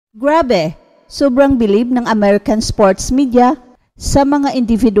Grabe, sobrang bilib ng American sports media sa mga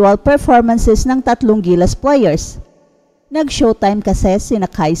individual performances ng tatlong Gilas players. Nag-showtime kasi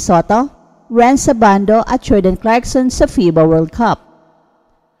sina Kai Sotto, RHENZ Abando at CLARKSON sa FIBA World Cup.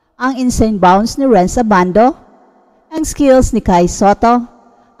 Ang insane bounce ni RHENZ Abando, ang skills ni Kai Sotto,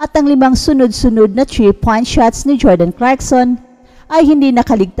 at ang 5 sunod-sunod na 3-point shots ni CLARKSON ay hindi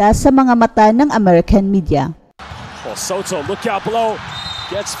nakaligtas sa mga mata ng American media. Well, SOTTO, look out below.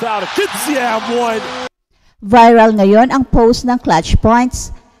 Gets fouled. Gets the one. Viral ngayon ang post ng Clutch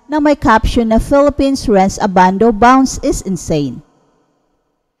Points na may caption na Philippines RHENZ Abando bounce is insane.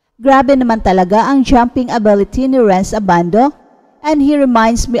 Grabe naman talaga ang jumping ability ni RHENZ Abando, and he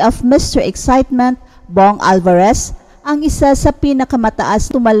reminds me of Mr. Excitement, Bong Alvarez, ang isa sa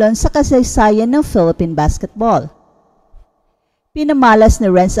pinakamataas tumalon sa kasaysayan ng Philippine basketball. Pinamalas ni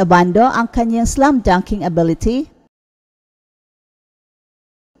RHENZ Abando ang kanyang slam dunking ability,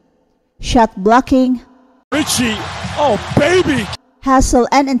 shot blocking, Richie, oh baby, hustle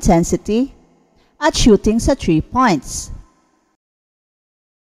and intensity, at shooting sa 3 points.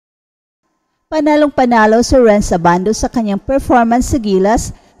 Panalong-panalo si RHENZ Abando sa kanyang performance sa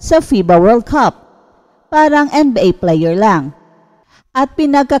Gilas sa FIBA World Cup. Parang NBA player lang. At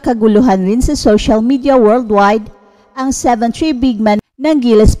pinagkakaguluhan rin sa social media worldwide ang 7'3" big man ng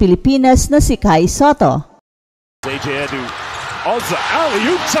Gilas Pilipinas na si Kai Sotto.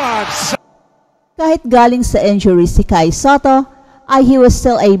 Kahit galing sa injury si Kai Sotto, ay he was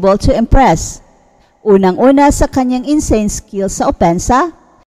still able to impress. Unang-una sa kanyang insane skill sa opensa,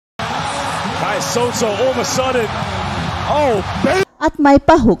 Kai Sotto all of a sudden, oh baby, at may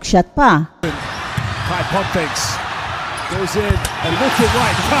pa-hook shot pa. Kai pump fakes, goes in and looking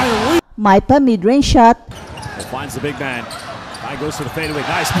like Kyrie. May pa mid-range shot, Finds the big man. Kai goes to the fadeaway.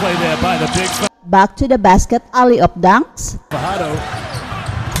 Nice play there by the big man. back to the basket alley-oop dunks, Fajardo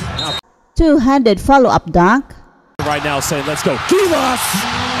two-handed follow-up dunk, right now saying let's go GILAS,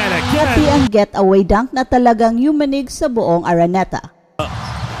 and happy again ang getaway dunk na talagang yumanig sa buong Araneta.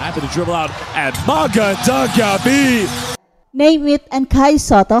 happy to dribble out and Magadagabi. Name it and Kai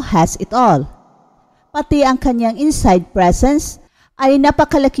Sotto has it all. Pati ang kanyang inside presence ay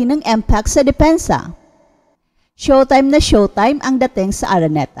napakalaki ng impact sa depensa. Showtime na showtime ang dating sa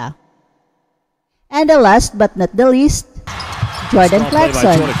Araneta. And the last but not the least,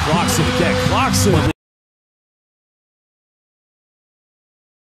 CLARKSON.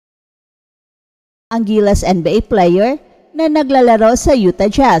 Ang Gilas NBA player na naglalaro sa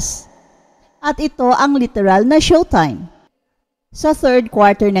Utah Jazz. At ito ang literal na showtime. Sa third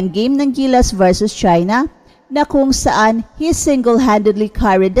quarter ng game ng Gilas versus China, na kung saan he single-handedly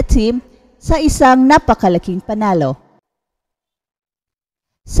carried the team sa isang napakalaking panalo.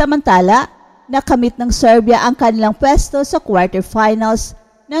 Samantala, nakamit ng Serbia ang kanilang pwesto sa quarterfinals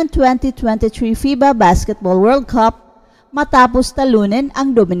ng 2023 FIBA Basketball World Cup matapos talunin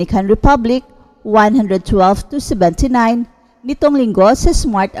ang Dominican Republic 112-79 nitong linggo sa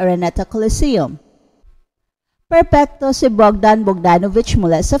Smart Araneta Coliseum. Perpekto si Bogdan Bogdanovic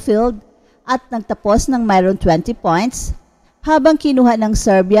mula sa field at nagtapos ng mayroon 20 points habang kinuha ng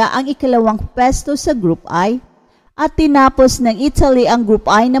Serbia ang ikalawang pwesto sa Group I at tinapos ng Italy ang Group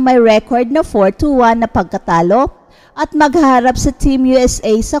I na may record na 4-1 na pagkatalo at maghaharap sa Team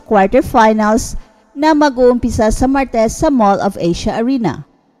USA sa quarterfinals na mag-uumpisa sa Martes sa Mall of Asia Arena.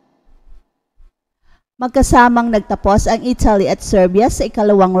 Magkasamang nagtapos ang Italy at Serbia sa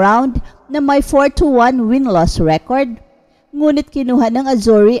ikalawang round na may 4-1 win-loss record, ngunit kinuha ng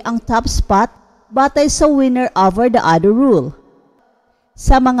Azzurri ang top spot batay sa winner over the other rule.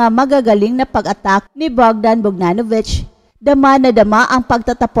 Sa mga magagaling na pag-attack ni Bogdan Bogdanovic, dama na dama ang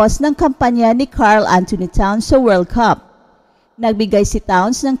pagtatapos ng kampanya ni Karl Anthony Towns sa World Cup. Nagbigay si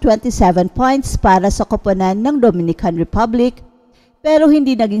Towns ng 27 points para sa koponan ng Dominican Republic, pero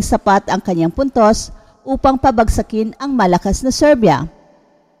hindi naging sapat ang kanyang puntos upang pabagsakin ang malakas na Serbia.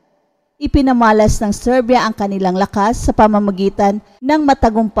 Ipinamalas ng Serbia ang kanilang lakas sa pamamagitan ng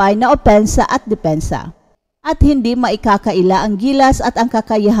matagumpay na opensa at depensa. At hindi maikakaila ang Gilas at ang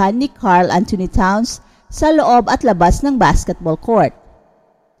kakayahan ni Karl Anthony Towns sa loob at labas ng basketball court.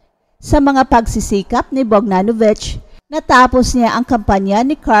 Sa mga pagsisikap ni Bogdanovic, natapos niya ang kampanya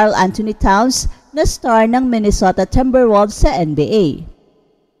ni Karl Anthony Towns na star ng Minnesota Timberwolves sa NBA.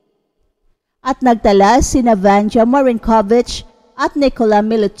 At nagtala sina Vanja Marinkovic at Nikola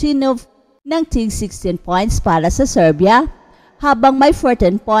Milutinov ng tig 16 points para sa Serbia, habang may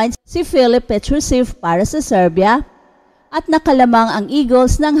 14 points si Filip Petrusev para sa Serbia at nakalamang ang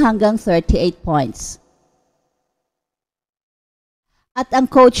Eagles ng hanggang 38 points. At ang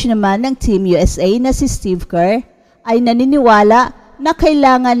coach naman ng Team USA na si Steve Kerr ay naniniwala na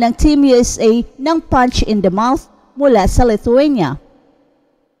kailangan ng Team USA ng punch in the mouth mula sa Lithuania.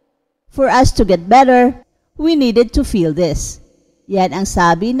 For us to get better, we needed to feel this. Yan ang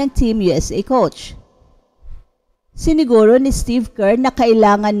sabi ng Team USA coach. Siniguro ni Steve Kerr na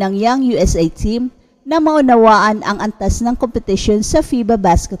kailangan ng Young USA team na maunawaan ang antas ng kompetisyon sa FIBA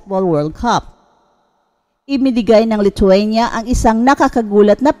Basketball World Cup. Ibinigay ng Lithuania ang isang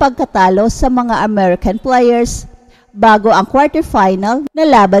nakakagulat na pagkatalo sa mga American players bago ang quarterfinal na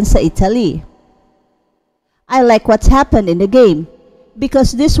laban sa Italy. I like what's happened in the game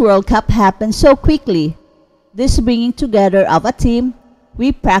because this World Cup happened so quickly. This bringing together of a team,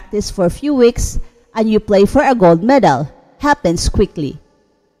 we practice for a few weeks, and you play for a gold medal, happens quickly.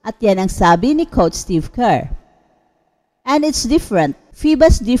 At yan ang sabi ni Coach Steve Kerr. And it's different.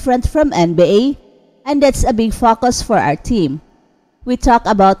 FIBA's different from NBA, and that's a big focus for our team. We talk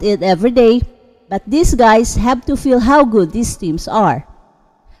about it every day, but these guys have to feel how good these teams are.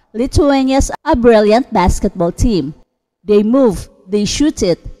 Lithuania's a brilliant basketball team. They move, they shoot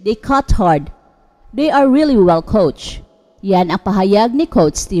it, they cut hard. They are really well coached. Yan ang pahayag ni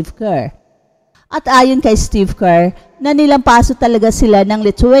Coach Steve Kerr. At ayon kay Steve Kerr, na nilampaso talaga sila ng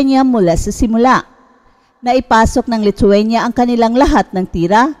Lithuania mula sa simula. Naipasok ng Lithuania ang kanilang lahat ng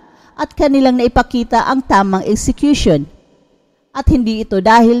tira at kanilang naipakita ang tamang execution. At hindi ito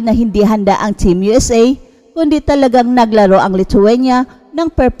dahil na hindi handa ang Team USA, kundi talagang naglaro ang Lithuania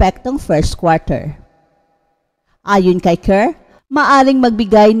ng perpektong first quarter. Ayon kay Kerr, maaring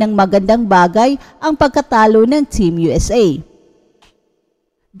magbigay ng magandang bagay ang pagkatalo ng Team USA.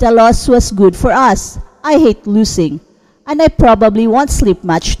 The loss was good for us. I hate losing, and I probably won't sleep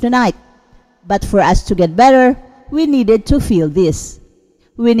much tonight. But for us to get better, we needed to feel this.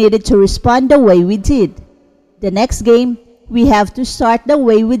 We needed to respond the way we did. The next game, we have to start the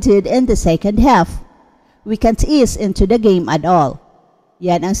way we did in the second half. We can't ease into the game at all.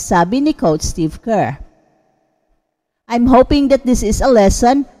 Yan ang sabi ni Coach Steve Kerr. I'm hoping that this is a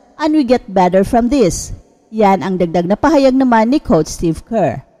lesson and we get better from this. Yan ang dagdag na pahayag naman ni Coach Steve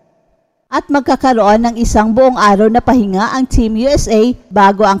Kerr. At magkakaroon ng isang buong araw na pahinga ang Team USA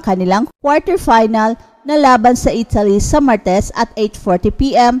bago ang kanilang quarterfinal na laban sa Italy sa Martes at 8:40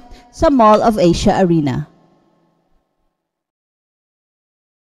 p.m. sa Mall of Asia Arena.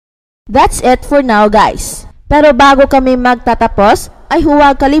 That's it for now, guys. Pero bago kami magtatapos, ay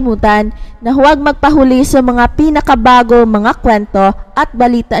huwag kalimutan na huwag magpahuli sa mga pinakabago mga kwento at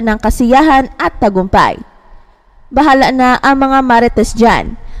balita ng kasiyahan at tagumpay. Bahala na ang mga marites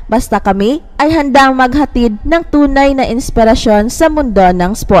dyan. Basta kami ay handang maghatid ng tunay na inspirasyon sa mundo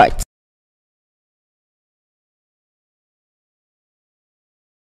ng sports.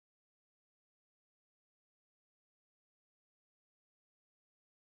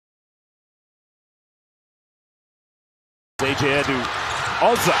 AJ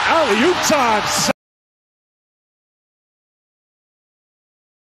on the alley-oop time.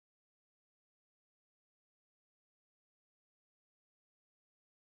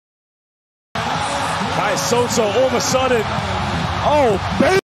 By SOTTO all of a sudden. Oh,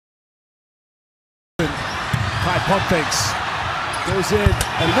 baby. High pump fakes. Goes in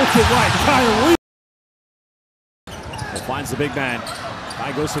and looking right. Kyrie finds the big man.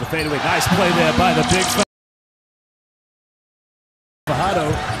 Guy goes for the fadeaway. Nice play there by the big fella.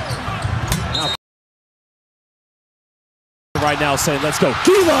 Right now saying let's go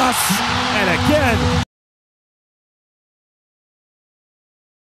GILAS, and again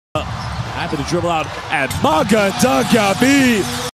happy to dribble out at Magadagabi.